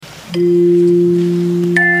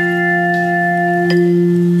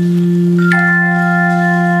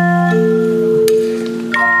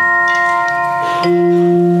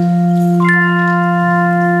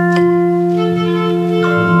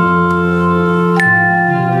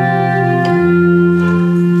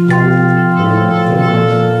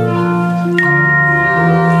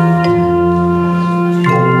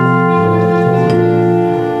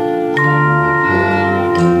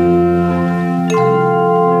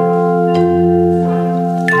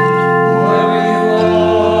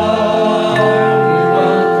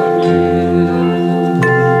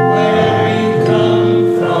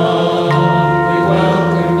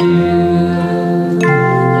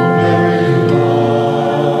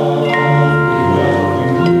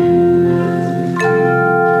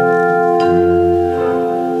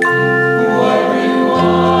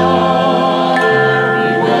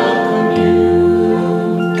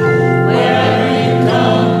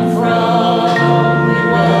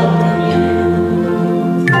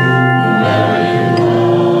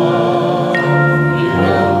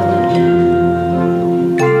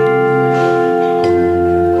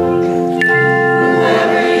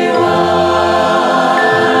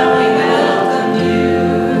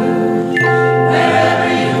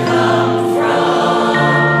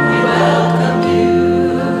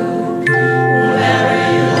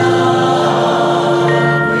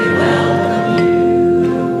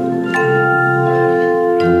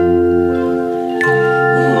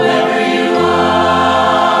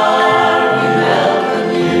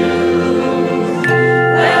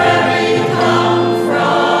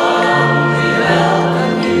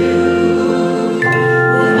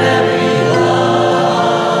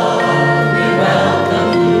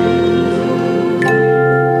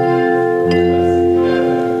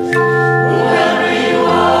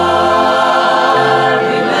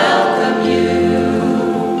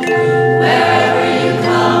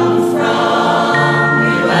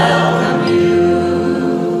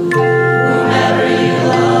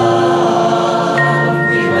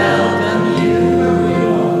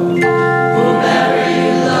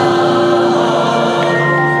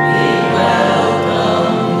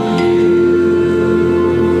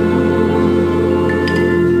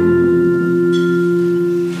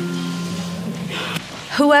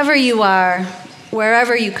Whoever you are,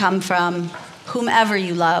 wherever you come from, whomever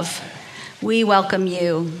you love, we welcome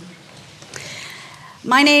you.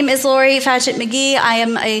 My name is Lori Fatchett McGee. I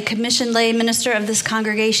am a commissioned lay minister of this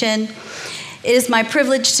congregation. It is my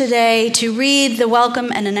privilege today to read the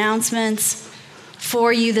welcome and announcements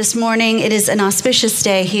for you this morning. It is an auspicious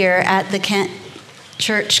day here at the Kent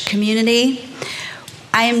Church community.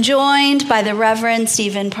 I am joined by the Reverend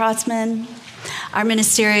Stephen Protzman, our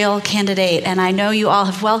ministerial candidate, and I know you all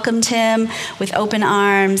have welcomed him with open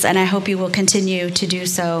arms, and I hope you will continue to do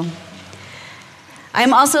so. I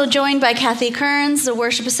am also joined by Kathy Kearns, the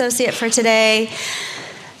worship associate for today,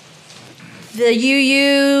 the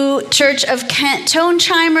UU Church of Kent Tone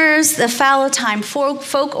Chimers, the Fallow Time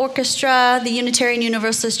Folk Orchestra, the Unitarian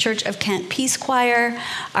Universalist Church of Kent Peace Choir,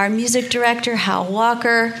 our music director, Hal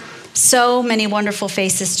Walker. So many wonderful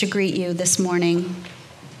faces to greet you this morning.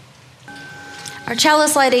 Our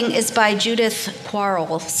chalice lighting is by Judith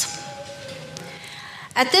Quarles.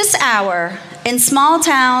 At this hour, in small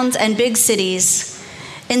towns and big cities,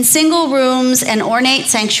 in single rooms and ornate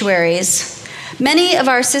sanctuaries, many of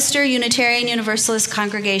our sister Unitarian Universalist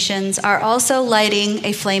congregations are also lighting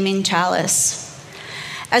a flaming chalice.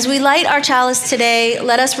 As we light our chalice today,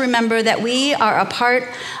 let us remember that we are a part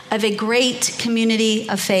of a great community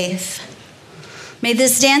of faith. May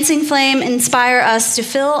this dancing flame inspire us to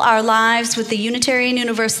fill our lives with the Unitarian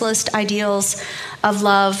Universalist ideals of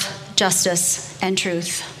love, justice, and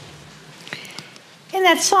truth. In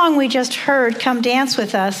that song we just heard, Come Dance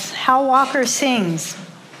With Us, Hal Walker sings,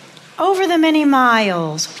 "Over the many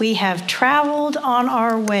miles we have traveled on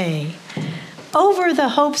our way, over the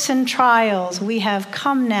hopes and trials we have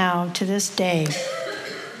come now to this day."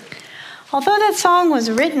 Although that song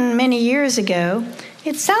was written many years ago,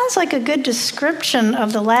 it sounds like a good description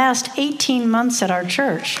of the last 18 months at our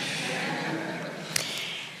church.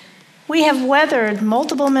 We have weathered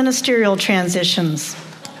multiple ministerial transitions.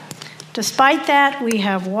 Despite that, we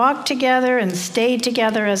have walked together and stayed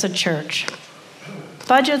together as a church.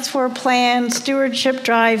 Budgets were planned, stewardship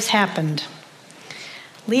drives happened.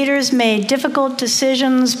 Leaders made difficult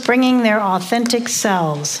decisions, bringing their authentic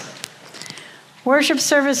selves. Worship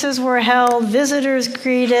services were held, visitors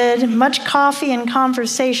greeted, much coffee and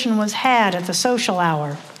conversation was had at the social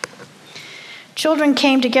hour. Children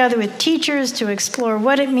came together with teachers to explore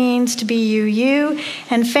what it means to be UU,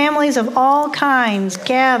 and families of all kinds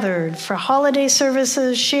gathered for holiday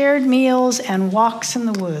services, shared meals, and walks in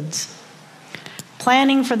the woods.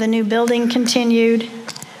 Planning for the new building continued.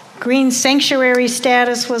 Green sanctuary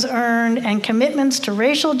status was earned, and commitments to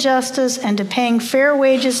racial justice and to paying fair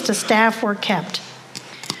wages to staff were kept.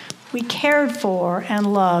 We cared for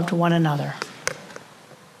and loved one another.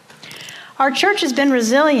 Our church has been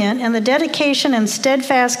resilient, and the dedication and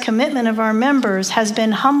steadfast commitment of our members has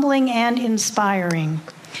been humbling and inspiring.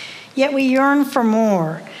 Yet we yearn for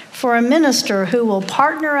more, for a minister who will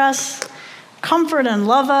partner us, comfort and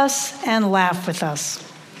love us, and laugh with us.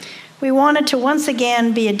 We wanted to once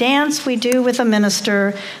again be a dance we do with a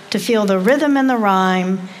minister, to feel the rhythm and the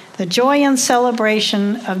rhyme, the joy and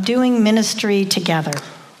celebration of doing ministry together.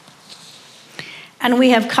 And we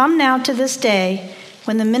have come now to this day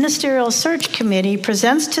when the Ministerial Search Committee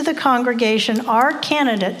presents to the congregation our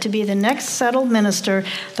candidate to be the next settled minister,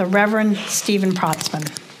 the Reverend Stephen Protzman.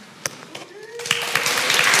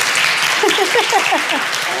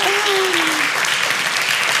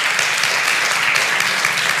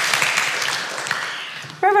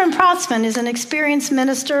 Reverend Protzman is an experienced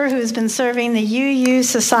minister who has been serving the UU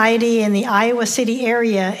Society in the Iowa City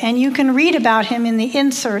area, and you can read about him in the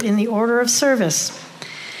insert in the order of service.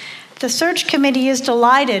 The search committee is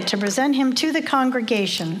delighted to present him to the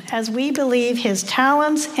congregation, as we believe his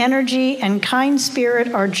talents, energy, and kind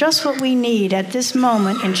spirit are just what we need at this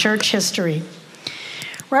moment in church history.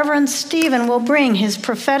 Reverend Stephen will bring his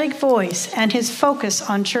prophetic voice and his focus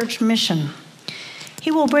on church mission. He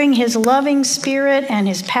will bring his loving spirit and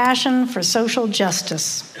his passion for social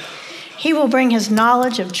justice. He will bring his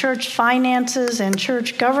knowledge of church finances and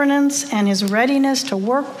church governance and his readiness to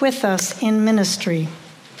work with us in ministry.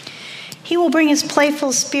 He will bring his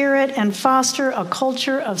playful spirit and foster a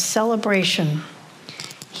culture of celebration.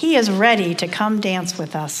 He is ready to come dance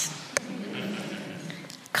with us.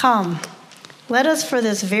 Come, let us for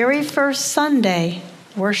this very first Sunday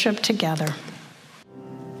worship together.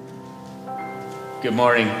 Good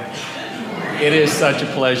morning. It is such a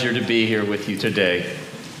pleasure to be here with you today.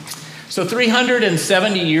 So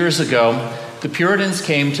 370 years ago, the Puritans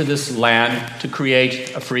came to this land to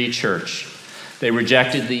create a free church. They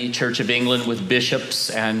rejected the Church of England with bishops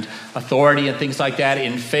and authority and things like that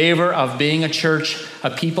in favor of being a church, a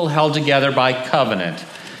people held together by covenant,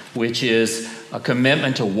 which is a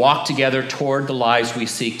commitment to walk together toward the lives we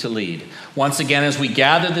seek to lead. Once again, as we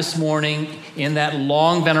gather this morning in that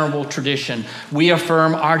long venerable tradition, we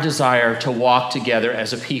affirm our desire to walk together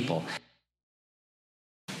as a people.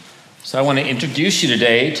 So I want to introduce you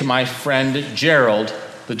today to my friend Gerald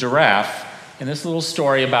the giraffe in this little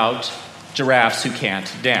story about giraffes who can't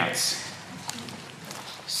dance.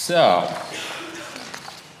 So,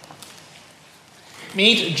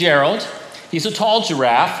 meet Gerald. He's a tall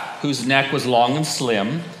giraffe whose neck was long and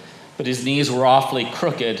slim, but his knees were awfully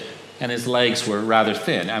crooked and his legs were rather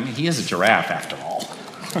thin. I mean, he is a giraffe after all.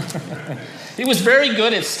 He was very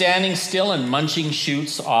good at standing still and munching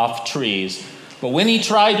shoots off trees, but when he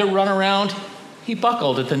tried to run around, he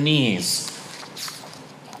buckled at the knees.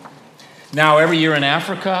 Now, every year in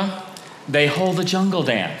Africa, they hold the jungle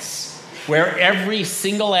dance, where every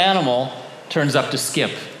single animal turns up to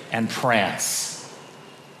skip and prance.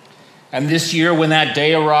 And this year, when that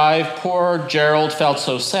day arrived, poor Gerald felt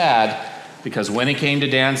so sad, because when it came to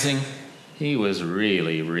dancing, he was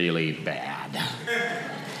really, really bad.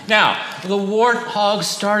 Now, the warthogs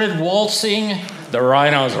started waltzing, the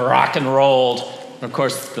rhinos rock and rolled, and of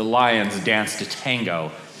course, the lions danced a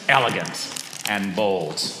tango, elegant and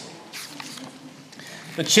bold.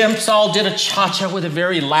 The chimps all did a cha-cha with a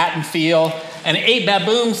very Latin feel, and 8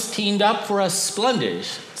 baboons teamed up for a splendid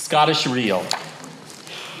Scottish reel.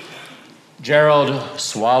 Gerald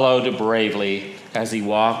swallowed bravely as he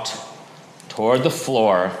walked toward the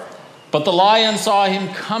floor, but the lions saw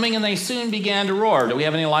him coming and they soon began to roar. Do we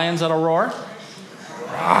have any lions that'll roar?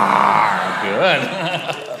 Roar, good.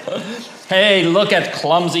 Hey, look at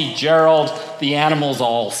clumsy Gerald. The animals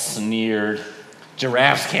all sneered.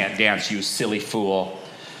 Giraffes can't dance, you silly fool.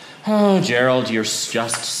 Oh, Gerald, you're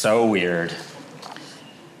just so weird.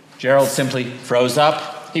 Gerald simply froze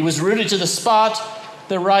up. He was rooted to the spot.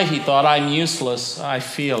 They're right, he thought, I'm useless. I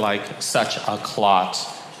feel like such a clot.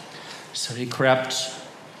 So he crept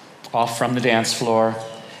off from the dance floor,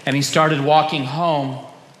 and he started walking home.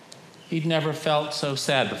 He'd never felt so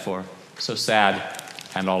sad before, so sad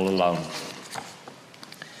and all alone.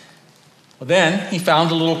 Well, then he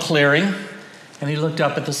found a little clearing, and he looked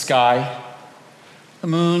up at the sky. The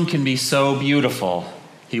moon can be so beautiful,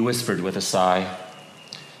 he whispered with a sigh.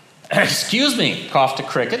 Excuse me, coughed a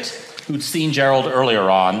cricket, who'd seen Gerald earlier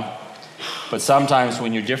on, but sometimes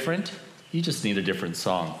when you're different, you just need a different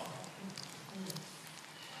song.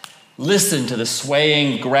 Listen to the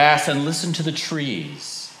swaying grass and listen to the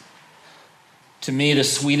trees. To me, the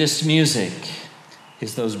sweetest music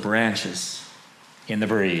is those branches in the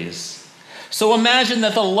breeze. So imagine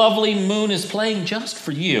that the lovely moon is playing just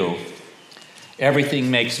for you.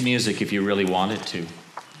 Everything makes music if you really want it to.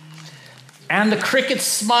 And the cricket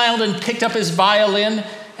smiled and picked up his violin,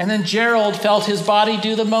 and then Gerald felt his body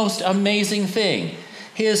do the most amazing thing.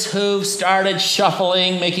 His hooves started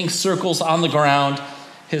shuffling, making circles on the ground.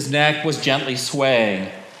 His neck was gently swaying,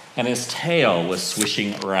 and his tail was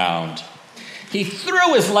swishing around. He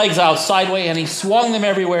threw his legs out sideways, and he swung them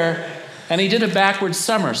everywhere, and he did a backward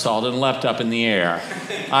somersault and leapt up in the air.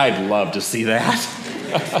 I'd love to see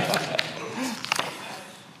that.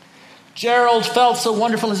 Gerald felt so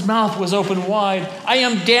wonderful, his mouth was open wide. I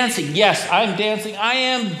am dancing. Yes, I'm dancing. I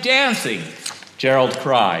am dancing, Gerald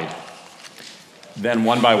cried. Then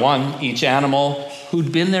one by one, each animal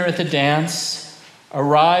who'd been there at the dance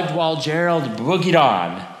arrived while Gerald boogied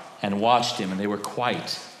on and watched him, and they were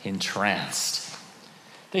quite entranced.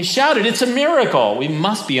 They shouted, "It's a miracle. We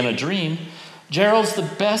must be in a dream. Gerald's the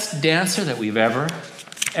best dancer that we've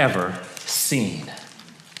ever seen."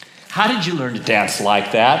 How did you learn to dance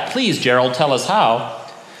like that? Please, Gerald, tell us how.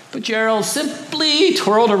 But Gerald simply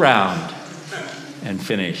twirled around and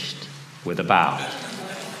finished with a bow.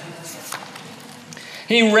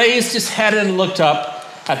 He raised his head and looked up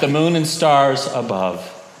at the moon and stars above.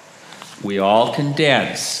 "We all can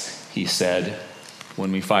dance," he said,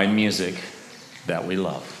 "when we find music that we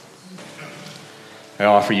love." I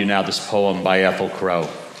offer you now this poem by Ethel Crow.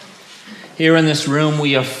 Here in this room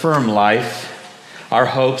we affirm life, our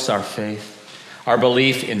hopes, our faith, our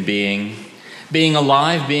belief in being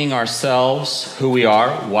alive, being ourselves, who we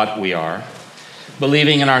are, what we are,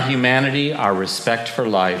 believing in our humanity, our respect for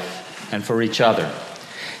life and for each other.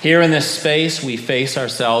 Here in this space, we face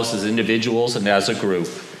ourselves as individuals and as a group,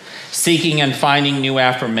 seeking and finding new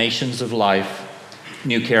affirmations of life,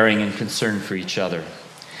 new caring and concern for each other.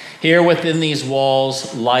 Here within these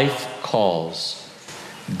walls, life calls.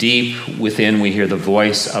 Deep within, we hear the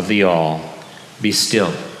voice of the all. Be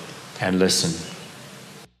still and listen.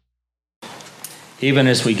 Even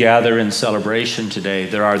as we gather in celebration today,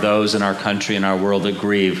 there are those in our country and our world that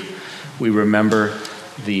grieve. We remember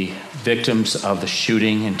the victims of the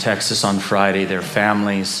shooting in Texas on Friday, their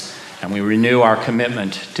families, and we renew our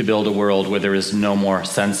commitment to build a world where there is no more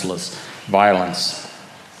senseless violence.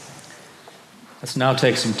 Let's now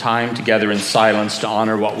take some time together in silence to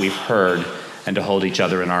honor what we've heard and to hold each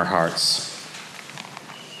other in our hearts.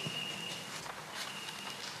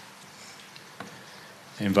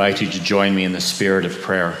 I invite you to join me in the spirit of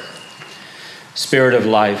prayer. Spirit of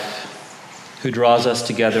life, who draws us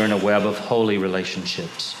together in a web of holy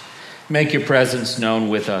relationships. Make your presence known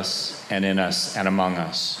with us and in us and among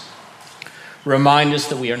us. Remind us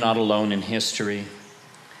that we are not alone in history.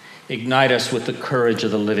 Ignite us with the courage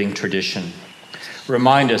of the living tradition.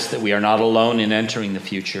 Remind us that we are not alone in entering the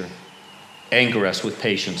future. Anchor us with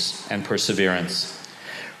patience and perseverance.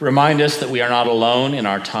 Remind us that we are not alone in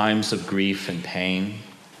our times of grief and pain.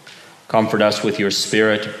 Comfort us with your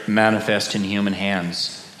spirit manifest in human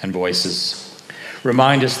hands and voices.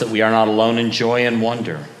 Remind us that we are not alone in joy and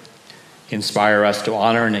wonder. Inspire us to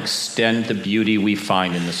honor and extend the beauty we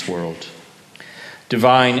find in this world.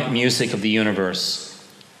 Divine music of the universe,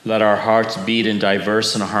 let our hearts beat in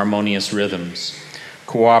diverse and harmonious rhythms,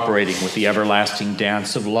 cooperating with the everlasting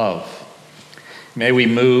dance of love. May we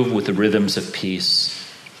move with the rhythms of peace.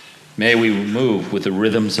 May we move with the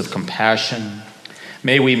rhythms of compassion.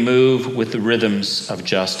 May we move with the rhythms of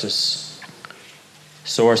justice.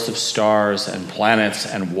 Source of stars and planets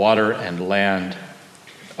and water and land,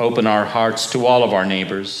 open our hearts to all of our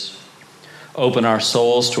neighbors. Open our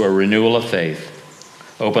souls to a renewal of faith.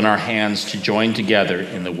 Open our hands to join together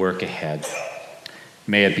in the work ahead.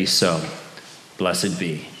 May it be so. Blessed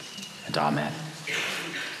be, and amen.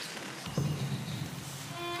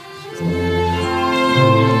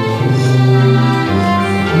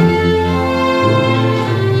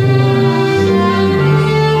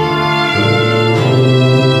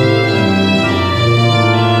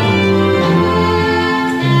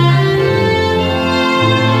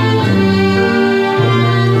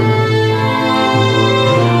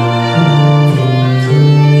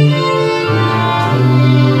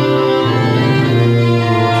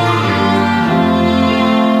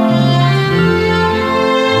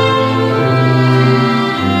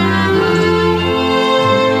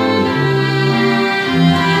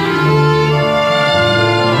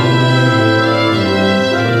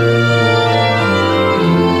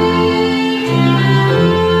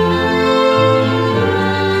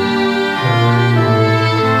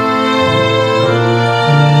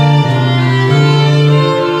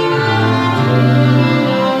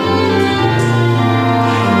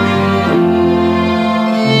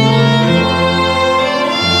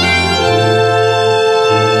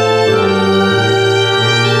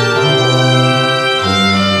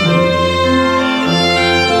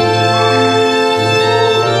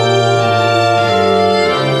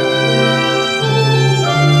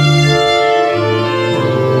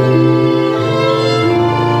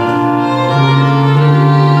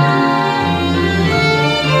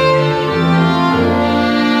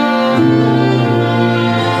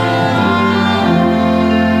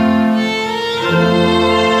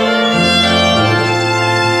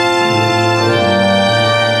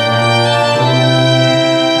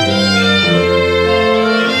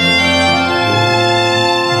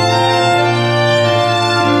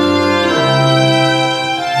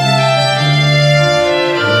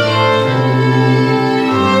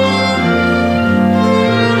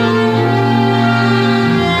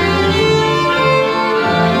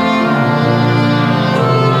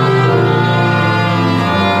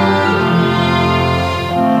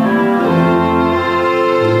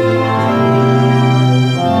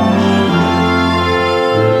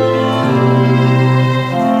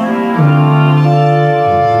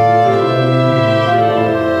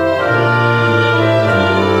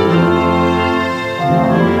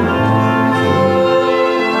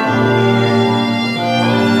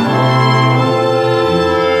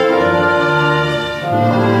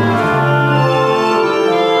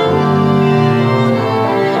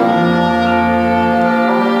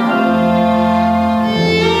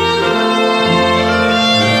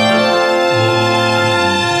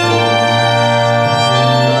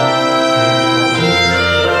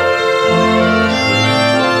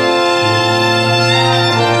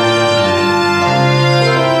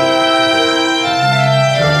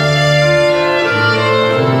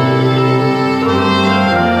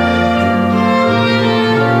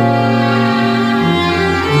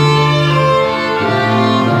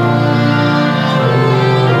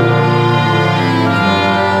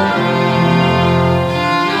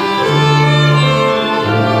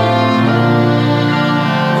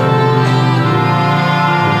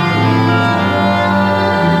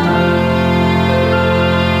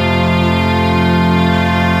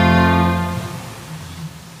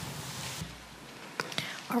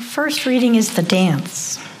 first reading is the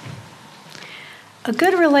dance. A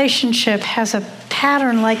good relationship has a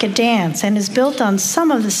pattern like a dance and is built on some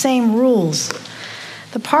of the same rules.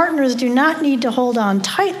 The partners do not need to hold on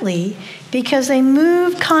tightly because they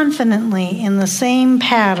move confidently in the same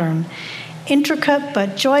pattern, intricate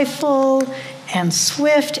but joyful and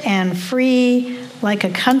swift and free, like a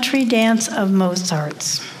country dance of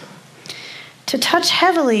Mozart's. To touch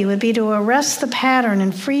heavily would be to arrest the pattern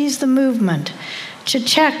and freeze the movement, to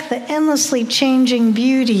check the endlessly changing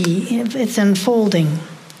beauty of its unfolding.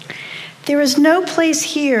 There is no place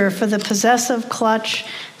here for the possessive clutch,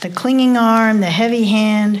 the clinging arm, the heavy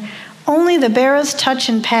hand, only the barest touch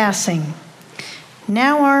in passing.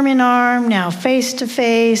 Now arm in arm, now face to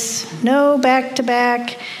face, no back to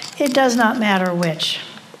back, it does not matter which.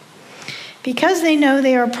 Because they know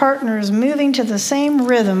they are partners moving to the same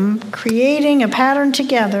rhythm, creating a pattern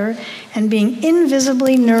together and being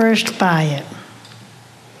invisibly nourished by it.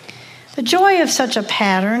 The joy of such a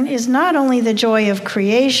pattern is not only the joy of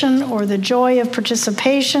creation or the joy of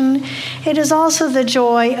participation, it is also the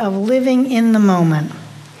joy of living in the moment.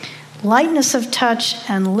 Lightness of touch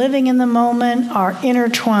and living in the moment are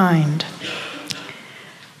intertwined.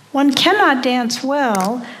 One cannot dance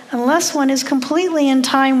well unless one is completely in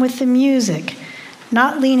time with the music,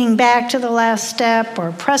 not leaning back to the last step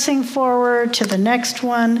or pressing forward to the next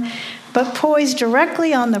one, but poised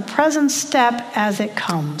directly on the present step as it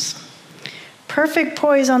comes. Perfect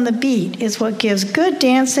poise on the beat is what gives good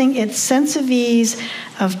dancing its sense of ease,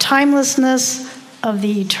 of timelessness, of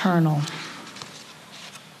the eternal.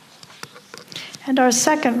 And our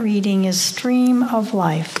second reading is Stream of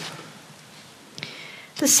Life.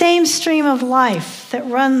 The same stream of life that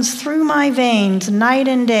runs through my veins night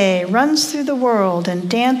and day runs through the world and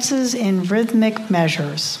dances in rhythmic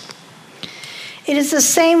measures. It is the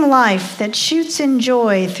same life that shoots in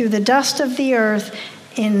joy through the dust of the earth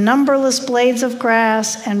in numberless blades of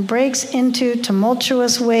grass and breaks into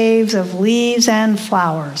tumultuous waves of leaves and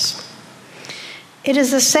flowers. It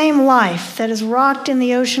is the same life that is rocked in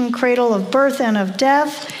the ocean cradle of birth and of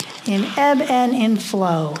death, in ebb and in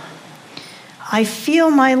flow. I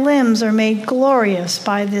feel my limbs are made glorious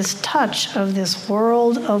by this touch of this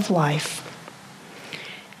world of life.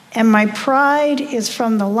 And my pride is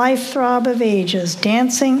from the life throb of ages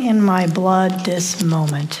dancing in my blood this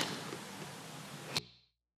moment.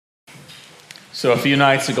 So a few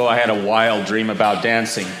nights ago, I had a wild dream about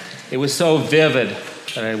dancing. It was so vivid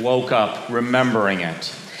that I woke up remembering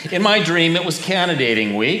it. In my dream, it was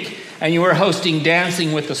candidating week, and you were hosting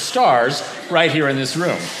Dancing with the Stars right here in this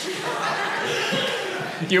room.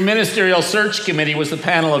 Your ministerial search committee was the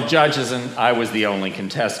panel of judges, and I was the only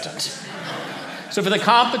contestant. So for the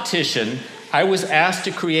competition, I was asked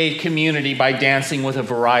to create community by dancing with a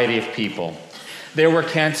variety of people. There were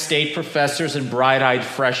Kent State professors and bright-eyed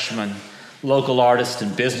freshmen, local artists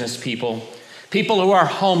and business people, people who are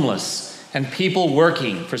homeless, and people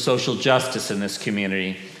working for social justice in this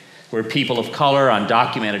community. There were people of color,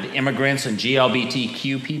 undocumented immigrants, and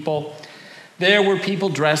GLBTQ people. There were people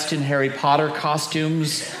dressed in Harry Potter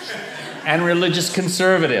costumes, and religious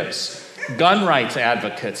conservatives, gun rights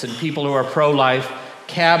advocates, and people who are pro-life,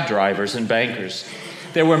 cab drivers and bankers.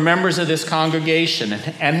 There were members of this congregation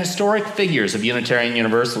and historic figures of Unitarian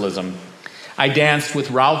Universalism. I danced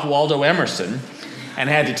with Ralph Waldo Emerson and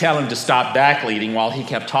had to tell him to stop backleading while he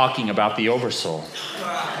kept talking about the Oversoul.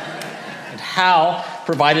 And Hal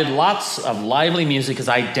provided lots of lively music as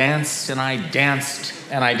I danced and I danced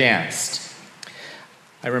and I danced.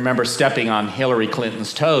 I remember stepping on Hillary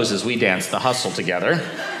Clinton's toes as we danced the hustle together.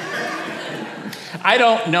 I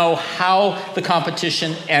don't know how the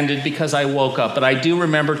competition ended because I woke up, but I do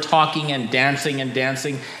remember talking and dancing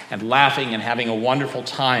and laughing and having a wonderful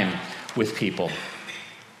time with people.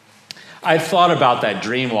 I thought about that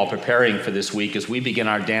dream while preparing for this week as we begin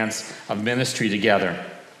our dance of ministry together.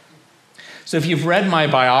 So if you've read my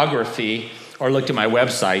biography or looked at my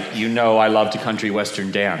website, you know I love to country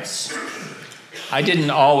western dance. I didn't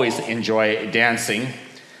always enjoy dancing.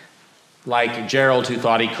 Like Gerald, who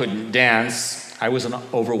thought he couldn't dance, I was an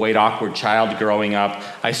overweight, awkward child growing up.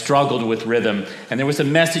 I struggled with rhythm, and there was a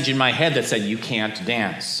message in my head that said, you can't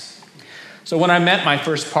dance. So when I met my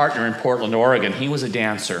first partner in Portland, Oregon, he was a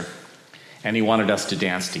dancer, and he wanted us to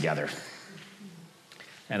dance together.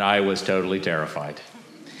 And I was totally terrified.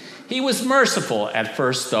 He was merciful at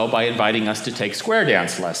first, though, by inviting us to take square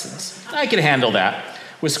dance lessons. I could handle that.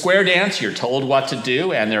 With square dance, you're told what to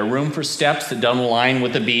do, and there's room for steps that don't align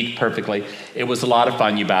with the beat perfectly. It was a lot of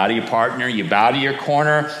fun. You bow to your partner, you bow to your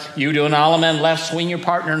corner, you do an element left, swing your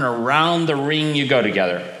partner, and around the ring you go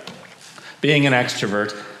together. Being an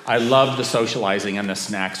extrovert, I loved the socializing, and the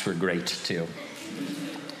snacks were great, too.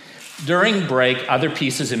 During break, other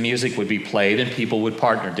pieces of music would be played and people would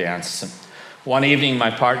partner dance. One evening,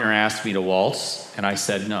 my partner asked me to waltz, and I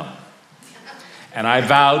said no. And I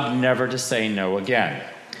vowed never to say no again.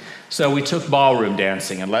 So we took ballroom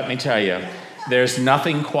dancing, and let me tell you, there's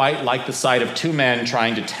nothing quite like the sight of two men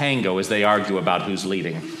trying to tango as they argue about who's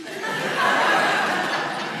leading.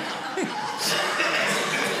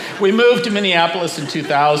 We moved to Minneapolis in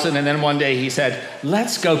 2000, and then one day he said,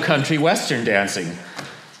 "Let's go country western dancing."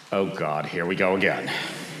 Oh God, here we go again.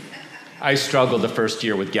 I struggled the first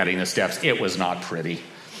year with getting the steps. It was not pretty.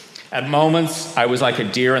 At moments, I was like a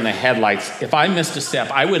deer in the headlights. If I missed a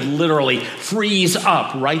step, I would literally freeze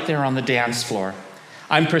up right there on the dance floor.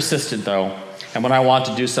 I'm persistent though, and when I want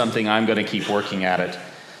to do something, I'm going to keep working at it.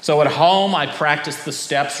 So at home, I practiced the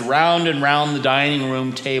steps round and round the dining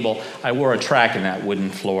room table. I wore a track in that wooden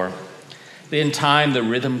floor. In time, the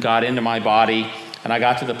rhythm got into my body, and I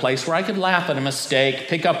got to the place where I could laugh at a mistake,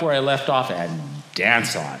 pick up where I left off, and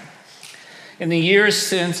dance on. In the years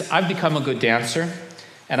since, I've become a good dancer,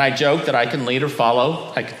 and I joke that I can lead or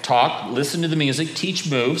follow, I can talk, listen to the music, teach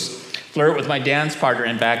moves, flirt with my dance partner,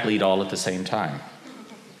 and back lead all at the same time.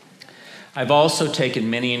 I've also taken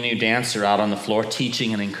many a new dancer out on the floor,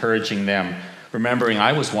 teaching and encouraging them, remembering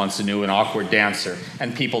I was once a new and awkward dancer,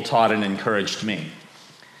 and people taught and encouraged me.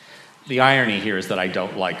 The irony here is that I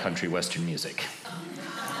don't like country western music.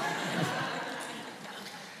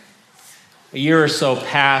 A year or so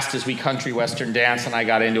passed as we country western danced, and I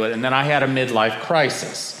got into it, and then I had a midlife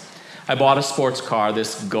crisis. I bought a sports car,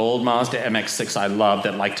 this gold Mazda MX-6 I loved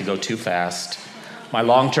that liked to go too fast. My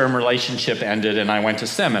long-term relationship ended, and I went to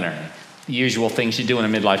seminary. The usual things you do in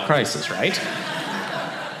a midlife crisis, right?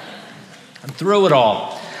 And through it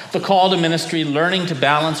all, the call to ministry, learning to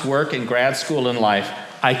balance work and grad school and life,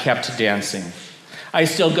 I kept dancing. I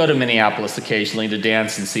still go to Minneapolis occasionally to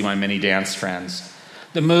dance and see my many dance friends.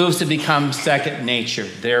 The moves have become second nature.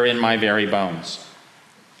 They're in my very bones.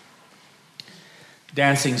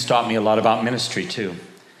 Dancing's taught me a lot about ministry, too.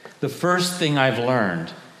 The first thing I've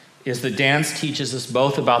learned is that dance teaches us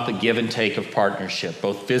both about the give and take of partnership,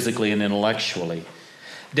 both physically and intellectually.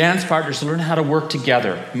 Dance partners learn how to work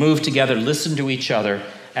together, move together, listen to each other,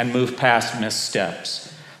 and move past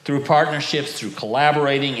missteps. Through partnerships, through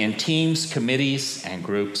collaborating in teams, committees, and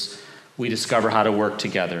groups, we discover how to work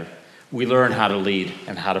together. We learn how to lead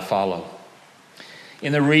and how to follow.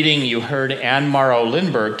 In the reading, you heard Anne Morrow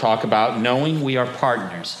Lindbergh talk about knowing we are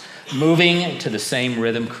partners, moving to the same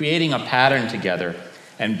rhythm, creating a pattern together,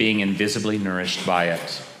 and being invisibly nourished by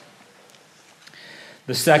it.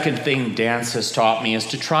 The second thing dance has taught me is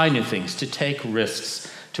to try new things, to take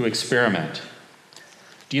risks, to experiment.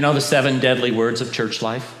 Do you know the 7 deadly words of church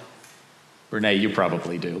life? Renee, you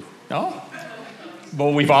probably do. No?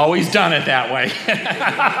 Well, we've always done it that way.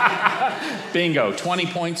 Bingo. 20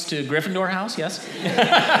 points to Gryffindor House, yes?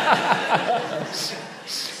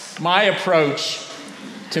 My approach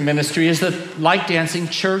to ministry is that, like dancing,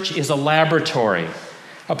 church is a laboratory,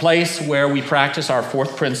 a place where we practice our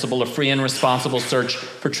 4th principle of free and responsible search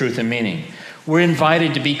for truth and meaning. We're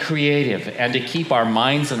invited to be creative and to keep our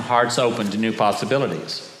minds and hearts open to new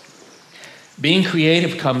possibilities. Being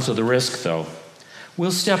creative comes with a risk, though.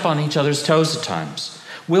 We'll step on each other's toes at times.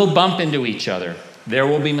 We'll bump into each other. There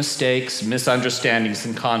will be mistakes, misunderstandings,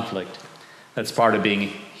 and conflict. That's part of being a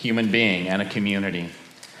human being and a community.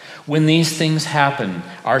 When these things happen,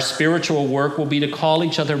 our spiritual work will be to call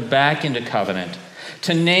each other back into covenant,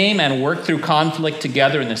 to name and work through conflict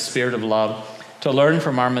together in the spirit of love, to learn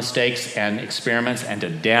from our mistakes and experiments, and to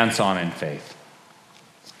dance on in faith.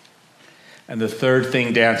 And the third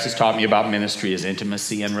thing dance has taught me about ministry is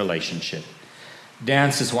intimacy and relationship.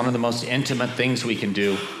 Dance is one of the most intimate things we can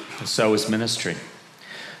do, and so is ministry.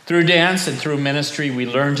 Through dance and through ministry, we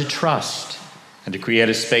learn to trust and to create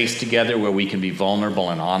a space together where we can be vulnerable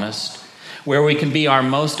and honest, where we can be our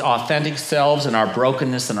most authentic selves in our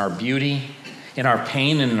brokenness and our beauty, in our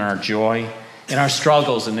pain and in our joy, in our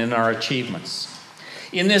struggles and in our achievements.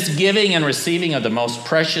 In this giving and receiving of the most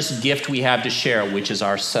precious gift we have to share, which is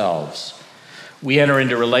ourselves, we enter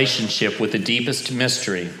into relationship with the deepest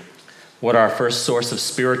mystery, what our first source of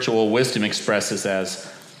spiritual wisdom expresses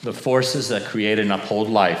as the forces that create and uphold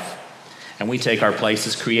life, and we take our place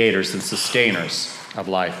as creators and sustainers of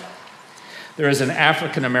life. There is an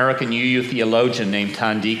African-American UU theologian named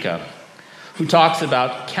Tandika who talks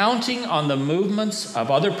about counting on the movements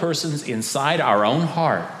of other persons inside our own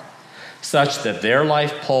heart such that their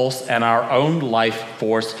life pulse and our own life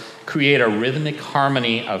force create a rhythmic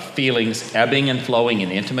harmony of feelings ebbing and flowing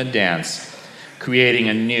in intimate dance, creating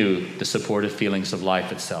anew the supportive feelings of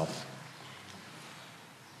life itself.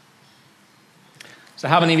 So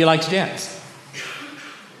how many of you like to dance?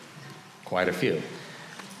 Quite a few.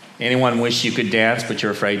 Anyone wish you could dance, but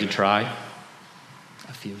you're afraid to try?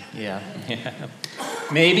 A few, yeah.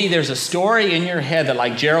 Maybe there's a story in your head that,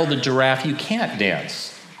 like Gerald the giraffe, you can't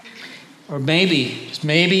dance. Or maybe, just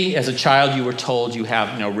maybe, as a child you were told you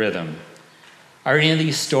have no rhythm. Are any of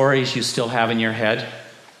these stories you still have in your head?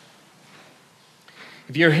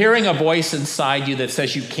 If you're hearing a voice inside you that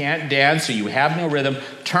says you can't dance or you have no rhythm,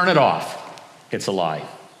 turn it off. It's a lie.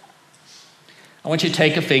 I want you to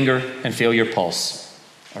take a finger and feel your pulse.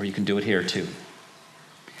 Or you can do it here too.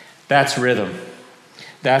 That's rhythm.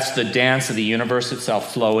 That's the dance of the universe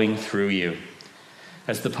itself flowing through you.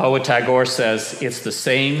 As the poet Tagore says, it's the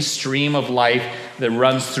same stream of life that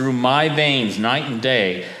runs through my veins night and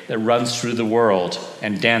day that runs through the world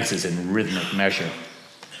and dances in rhythmic measure.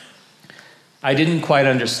 I didn't quite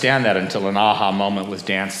understand that until an aha moment with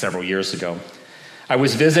dance several years ago. I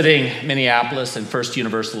was visiting Minneapolis and First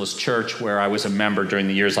Universalist Church, where I was a member during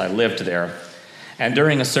the years I lived there. And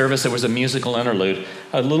during a service, there was a musical interlude.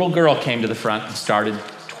 A little girl came to the front and started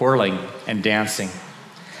twirling and dancing.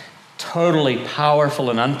 Totally powerful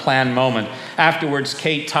and unplanned moment. Afterwards,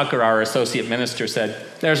 Kate Tucker, our associate minister, said,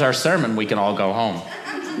 "There's our sermon, we can all go home."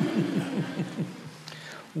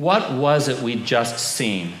 What was it we'd just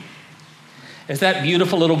seen? As that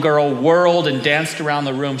beautiful little girl whirled and danced around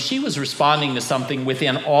the room, she was responding to something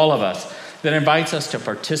within all of us that invites us to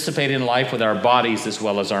participate in life with our bodies as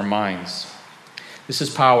well as our minds. This is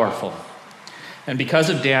powerful. And because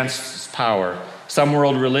of dance's power, some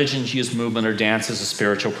world religions use movement or dance as a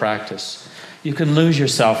spiritual practice. You can lose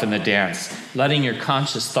yourself in the dance, letting your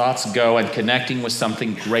conscious thoughts go and connecting with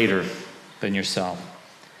something greater than yourself.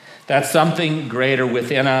 That something greater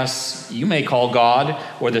within us, you may call God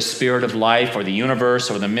or the spirit of life or the universe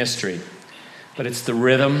or the mystery, but it's the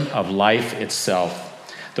rhythm of life itself.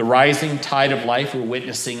 The rising tide of life we're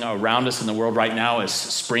witnessing around us in the world right now as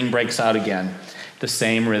spring breaks out again. The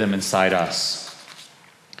same rhythm inside us.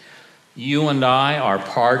 You and I are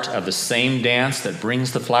part of the same dance that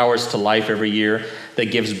brings the flowers to life every year,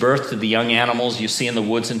 that gives birth to the young animals you see in the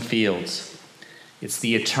woods and fields. It's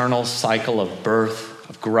the eternal cycle of birth,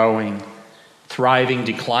 of growing, thriving,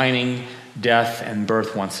 declining, death, and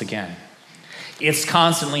birth once again. It's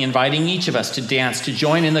constantly inviting each of us to dance, to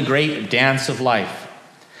join in the great dance of life.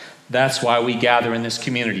 That's why we gather in this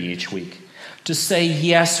community each week. To say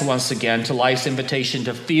yes once again to life's invitation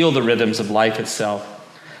to feel the rhythms of life itself,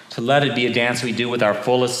 to let it be a dance we do with our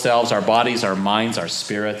fullest selves, our bodies, our minds, our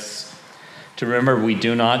spirits, to remember we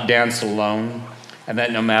do not dance alone, and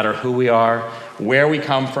that no matter who we are, where we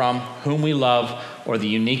come from, whom we love, or the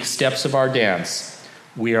unique steps of our dance,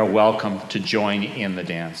 we are welcome to join in the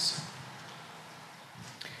dance.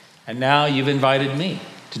 And now you've invited me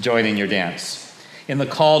to join in your dance. In the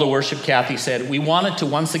call to worship, Kathy said, we want it to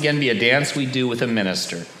once again be a dance we do with a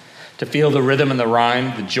minister, to feel the rhythm and the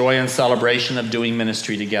rhyme, the joy and celebration of doing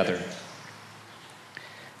ministry together.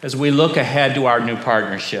 As we look ahead to our new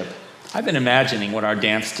partnership, I've been imagining what our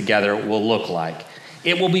dance together will look like.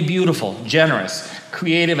 It will be beautiful, generous,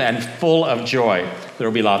 creative, and full of joy. There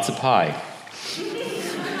will be lots of pie.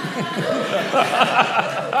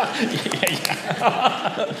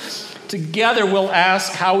 Together, we'll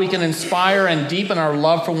ask how we can inspire and deepen our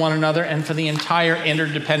love for one another and for the entire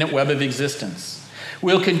interdependent web of existence.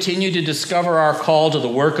 We'll continue to discover our call to the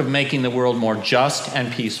work of making the world more just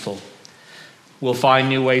and peaceful. We'll find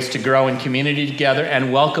new ways to grow in community together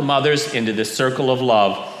and welcome others into this circle of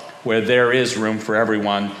love where there is room for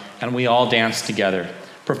everyone and we all dance together.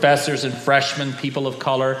 Professors and freshmen, people of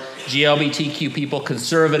color, GLBTQ people,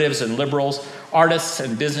 conservatives and liberals, artists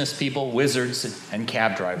and business people, wizards and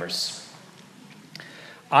cab drivers.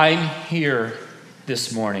 I'm here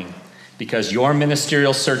this morning because your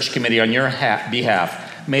ministerial search committee on your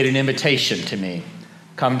behalf made an invitation to me.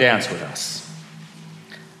 Come dance with us.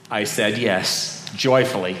 I said yes,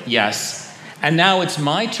 joyfully, yes. And now it's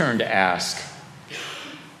my turn to ask,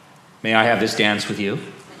 may I have this dance with you?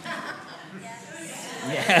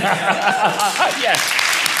 Yes.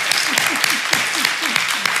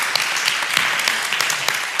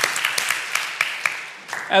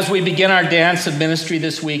 As we begin our dance of ministry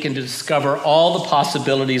this week and to discover all the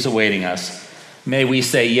possibilities awaiting us, may we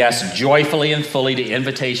say yes joyfully and fully to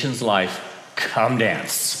invitation's life. Come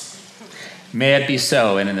dance. May it be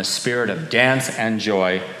so, and in the spirit of dance and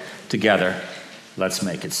joy together, let's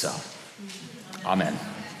make it so. Amen.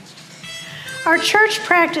 Our church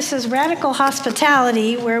practices radical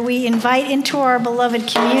hospitality, where we invite into our beloved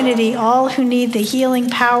community all who need the healing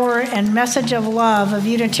power and message of love of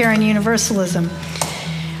Unitarian Universalism.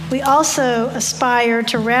 We also aspire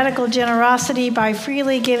to radical generosity by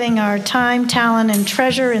freely giving our time, talent, and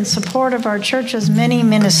treasure in support of our church's many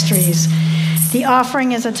ministries. The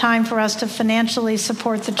offering is a time for us to financially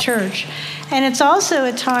support the church. And it's also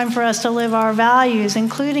a time for us to live our values,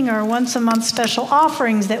 including our once-a-month special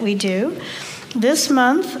offerings that we do. This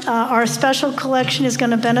month, our special collection is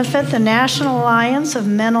going to benefit the National Alliance of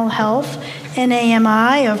Mental Health,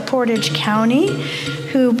 NAMI, of Portage County,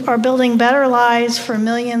 who are building better lives for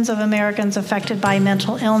millions of Americans affected by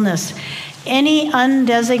mental illness. Any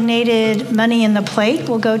undesignated money in the plate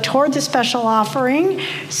will go toward the special offering.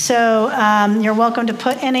 So you're welcome to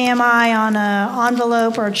put NAMI on an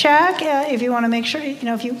envelope or a check if you want to make sure,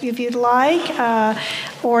 if you'd like,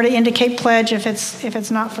 or to indicate pledge if it's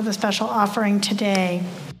not for the special offering today.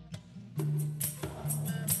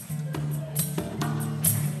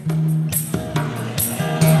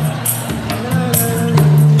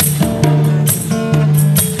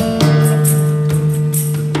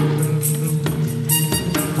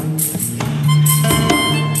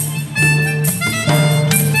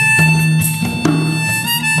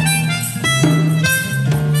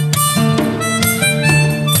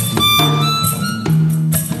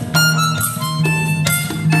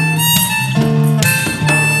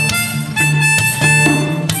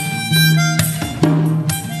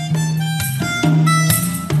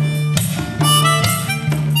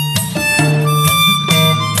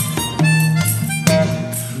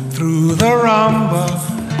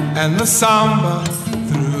 And the samba,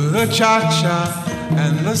 through the cha-cha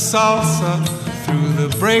and the salsa, through the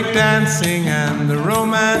breakdancing and the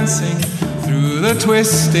romancing, through the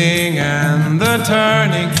twisting and the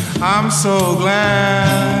turning, I'm so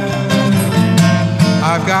glad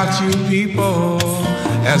I've got you people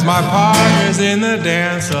as my partners in the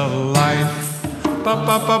dance of life.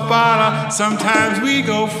 Ba-ba-ba-ba-da. Sometimes we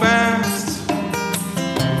go fast,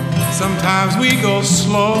 sometimes we go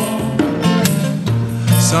slow.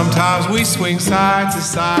 Sometimes we swing side to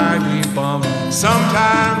side, we bump,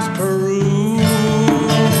 sometimes peruse.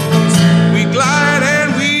 We glide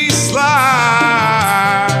and we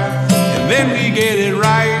slide, and then we get it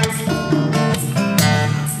right.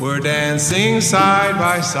 We're dancing side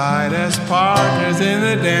by side as partners in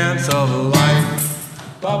the dance of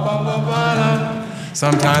life. Ba-ba-ba-ba-da.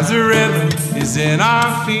 Sometimes the rhythm is in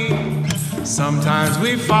our feet, sometimes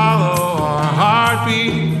we follow our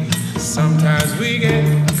heartbeat. Sometimes we get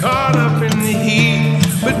caught up in the heat,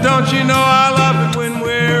 but don't you know I love it when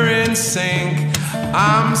we're in sync.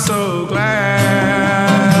 I'm so glad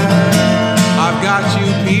I've got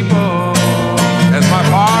you people as my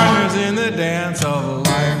partners in the dance of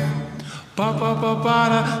life.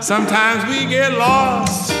 Ba-ba-ba-ba-da. Sometimes we get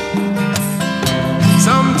lost,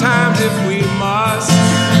 sometimes if we must,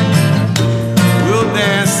 we'll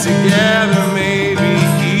dance together maybe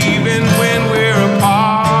even when we're apart.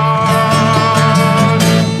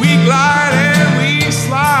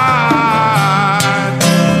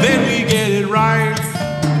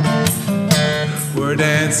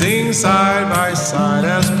 Dancing side by side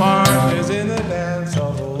as partners in the dance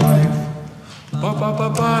of life.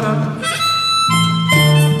 Ba-ba-ba-ba-da.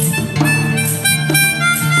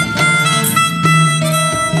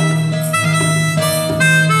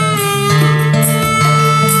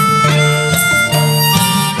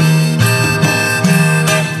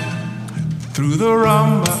 Through the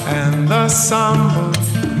rumba and the samba,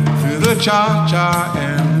 through the cha-cha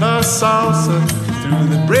and the salsa, through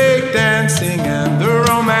the breakdancing and the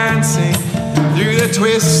romancing, through the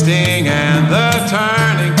twisting and the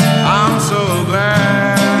turning, I'm so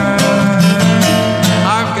glad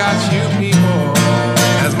I've got you people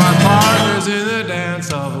as my partners in the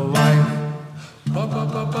dance of life.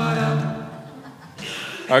 Ba-ba-ba-ba-da.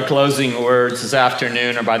 Our closing words this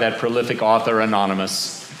afternoon are by that prolific author,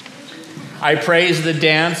 Anonymous. I praise the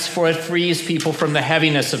dance, for it frees people from the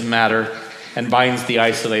heaviness of matter and binds the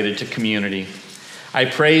isolated to community. I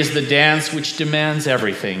praise the dance which demands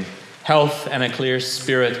everything, health and a clear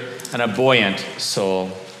spirit and a buoyant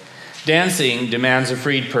soul. Dancing demands a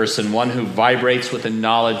freed person, one who vibrates with the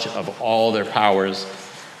knowledge of all their powers.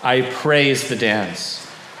 I praise the dance.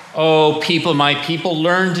 Oh, people, my people,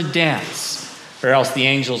 learn to dance, or else the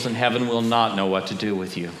angels in heaven will not know what to do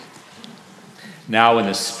with you. Now, in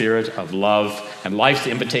the spirit of love and life's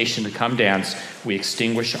invitation to come dance, we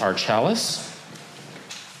extinguish our chalice.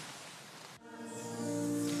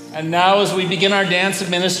 And now, as we begin our dance of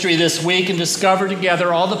ministry this week and discover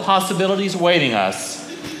together all the possibilities awaiting us,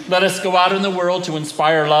 let us go out in the world to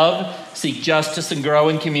inspire love, seek justice, and grow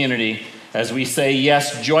in community as we say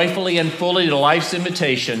yes joyfully and fully to life's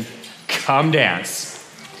invitation, come dance.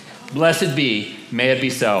 Blessed be, may it be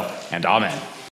so, and amen.